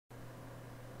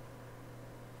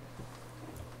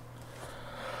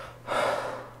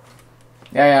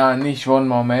Ja, ja, nicht One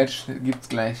More Match. Gibt's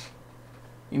gleich.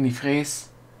 In die Fräs.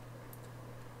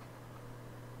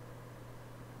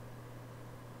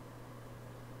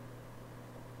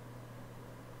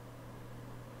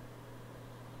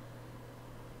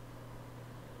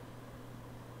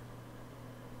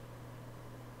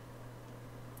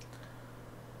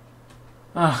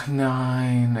 Ach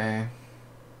nein, ey.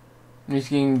 Nicht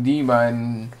gegen die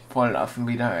beiden Vollaffen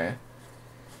wieder, ey.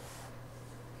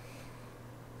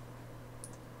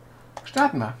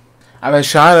 Starten wir. Aber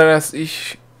schade, dass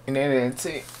ich in der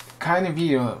DLC keine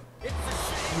Video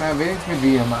mehr wenigstens mit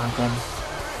Video machen kann.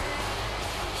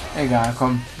 Egal,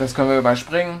 komm, das können wir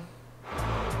überspringen.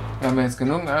 Wir haben jetzt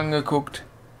genug angeguckt.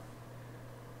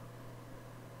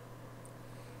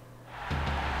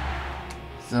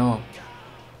 So.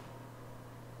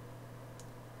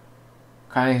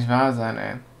 Kann nicht wahr sein,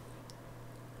 ey.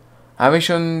 Habe ich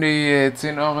schon die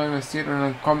 10 Euro investiert und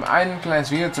dann kommt ein kleines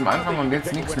Video zum Anfang und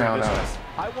jetzt nichts mehr, oder was?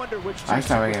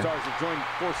 Reicht aber hier.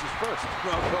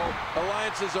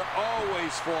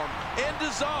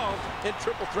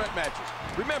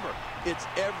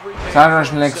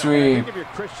 Zahlreichen Leg-Sweep.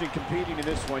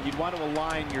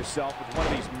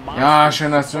 Ja,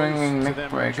 schöner Swinging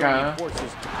Neckbreaker.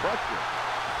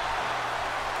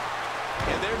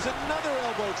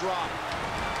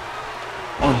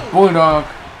 Und Bulldog.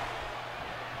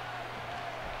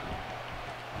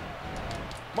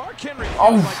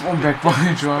 Auf und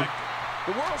Backbody Drop.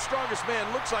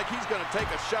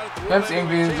 Selbst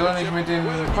irgendwie so nicht mit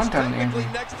den Kontern irgendwie.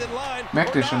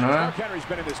 Merkt ihr schon, oder?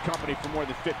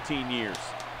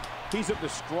 He's of the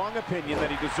strong opinion that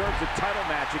he deserves a title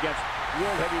match against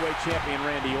World Heavyweight Champion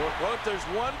Randy Orton. Well, if there's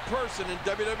one person in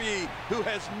WWE who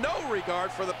has no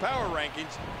regard for the power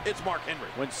rankings, it's Mark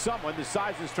Henry. When someone the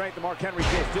size and strength of Mark Henry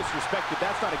feels disrespected,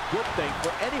 that's not a good thing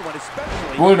for anyone,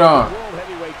 especially Bulldog. World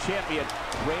Heavyweight Champion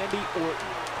Randy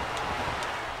Orton.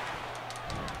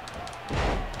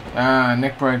 Ah,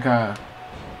 Neckbreaker.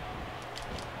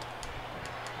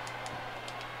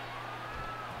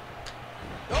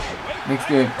 Nichts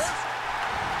gibt's.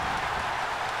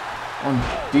 Und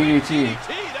DDT.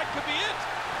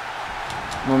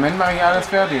 Im Moment mache ich alles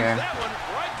fertig, ey.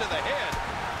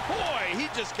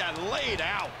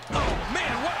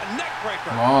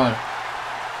 Jawohl.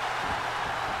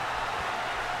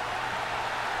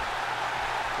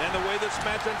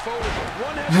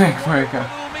 Neckbreaker.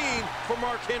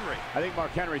 I think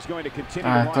Mark Henry's going to continue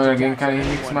Ah, to want toll, to dagegen tax kann ich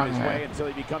nichts everyone in machen, his way ey. until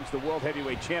he becomes the World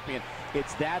Heavyweight Champion.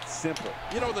 It's that simple.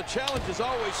 You know, the challenge is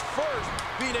always first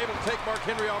being able to take Mark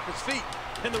Henry off his feet.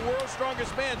 And the world's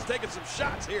strongest man's taking some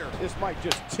shots here. This might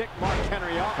just tick Mark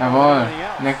Henry off. Jawohl.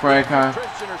 Neckbreaker.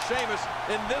 Christian or Sheamus,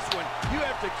 in this one, you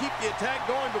have to keep the attack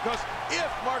going because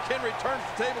if Mark Henry turns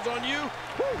the tables on you,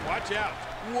 watch out.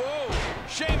 Whoa,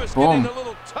 Sheamus getting a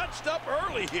little touched up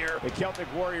early here. The Celtic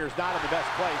Warrior's not in the best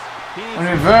place. Und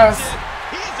reverse.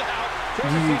 He's out.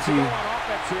 DDT. On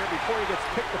offense here before he gets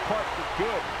picked apart for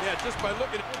good. Yeah, just by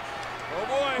looking at oh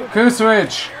boy. Kill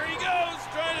switch. Here he goes,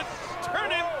 trying to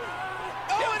turn him.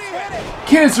 Oh, and he hit it.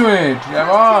 Kill switch.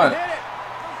 Jawohl.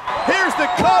 Here's the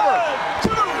cover.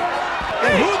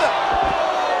 And who the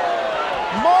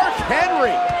Mark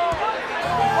Henry.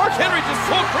 Mark Henry just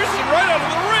pulled Christian right out of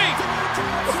the ring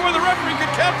before the referee could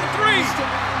count to 3.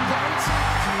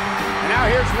 And now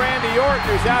here's Randy Orton,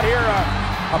 who's out here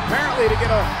apparently to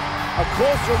get a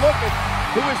closer look at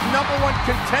who his #1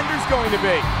 contender's going to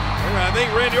be. I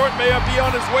think Randy Orton may be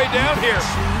on his way down here.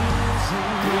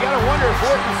 You got to wonder if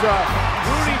Orton's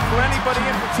rooting for anybody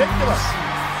in particular.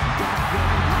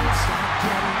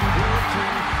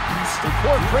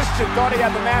 Poor Christian thought he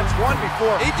had the match won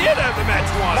before. He did have the match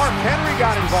won. Mark Henry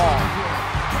got involved.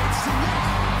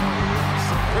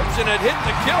 Christian had hit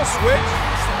the kill switch.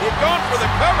 He'd gone for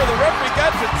the cover. The referee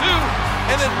got to 2.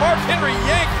 And then Mark Henry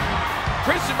yanked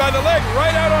Christian by the leg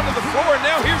right out onto the floor. And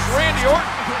now here's Randy Orton.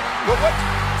 But what?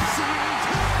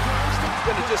 He's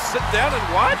going to just sit down and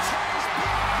watch?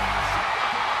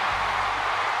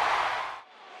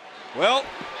 Well,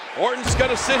 Orton's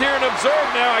going to sit here and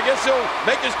observe now. I guess he'll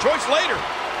make his choice later.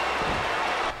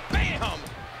 Bam!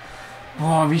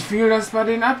 Boah, wie viel das bei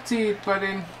denen abzieht, bei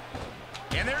den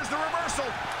And there's the reversal.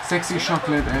 Sexy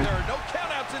Chocolate, ey. There are no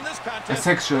countouts in this contest.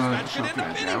 Sexual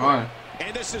Chocolate, jawohl.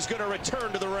 And this is going to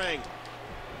return to the ring.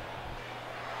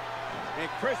 And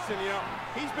Christian, you know,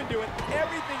 he's been doing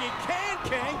everything he can,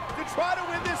 King, to try to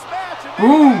win this match. And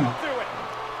boom! Do it.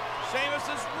 Sheamus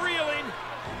is reeling.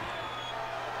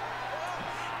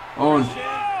 Und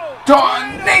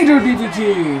Tornado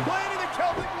DDT. Planting the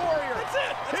Celtic Warrior. That's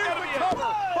it. Here's the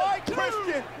cover by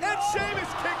Christian. And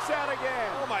Sheamus kicks out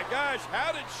again. Oh my gosh,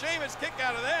 how did Sheamus kick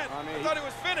out of that? I thought he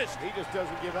was finished. He just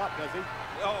doesn't give up, does he?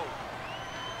 Oh.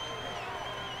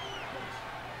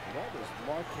 What is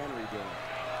Mark Henry doing?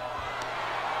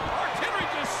 Mark Henry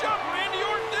just shoved Randy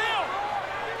Orton down.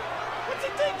 What's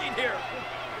he thinking here?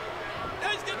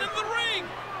 Now he's getting into the ring.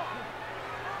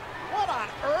 What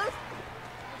on earth?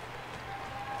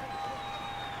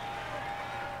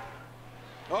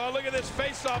 Oh, look at this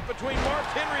face-off between Mark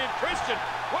Henry and Christian.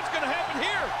 What's going to happen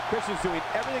here? Christian's doing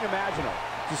everything imaginable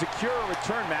to secure a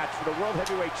return match for the World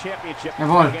Heavyweight Championship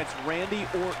against Randy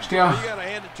Orton. Ja. You got to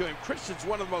hand it to him. Christian's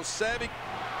one of the most savvy.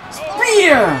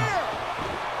 Spear!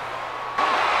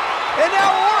 And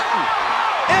now Orton!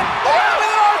 And Orton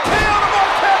with an RKO to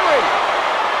Mark Henry!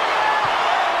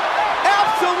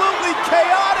 Absolutely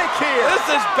chaotic here!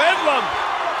 This is bedlam!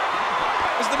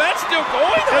 Is the match still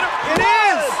going? It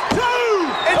is!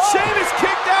 And Sheamus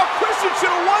kicked out. Christian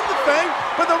should have won the thing,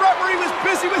 but the referee was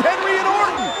busy with Henry and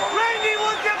Orton. Randy,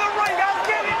 look at the ring. I'll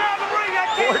get him out of the ring.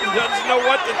 Orton doesn't know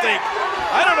what to think.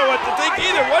 I don't know what to think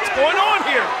either. What's going on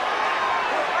here?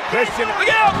 Christian, look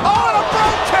out! Oh, and a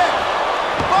front kick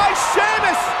by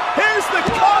Sheamus. Here's the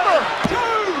cover.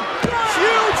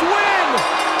 Huge win.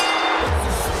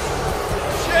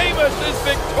 Sheamus is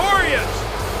victorious.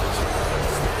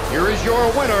 Here is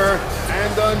your winner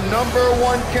and the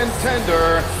 #1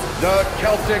 contender, the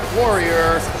Celtic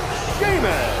Warrior,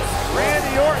 Sheamus.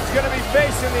 Randy Orton's going to be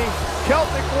facing the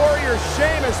Celtic Warrior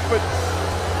Sheamus, but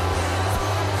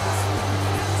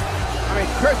I mean,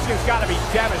 Christian's got to be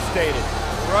devastated.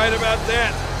 Right about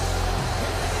that.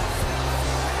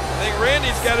 I think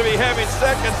Randy's got to be having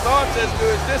second thoughts as to,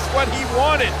 is this what he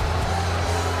wanted?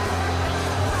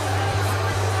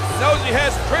 Knows he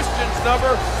has Christian's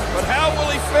number, but how will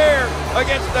he fare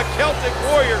against the Celtic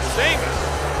Warrior, Sheamus?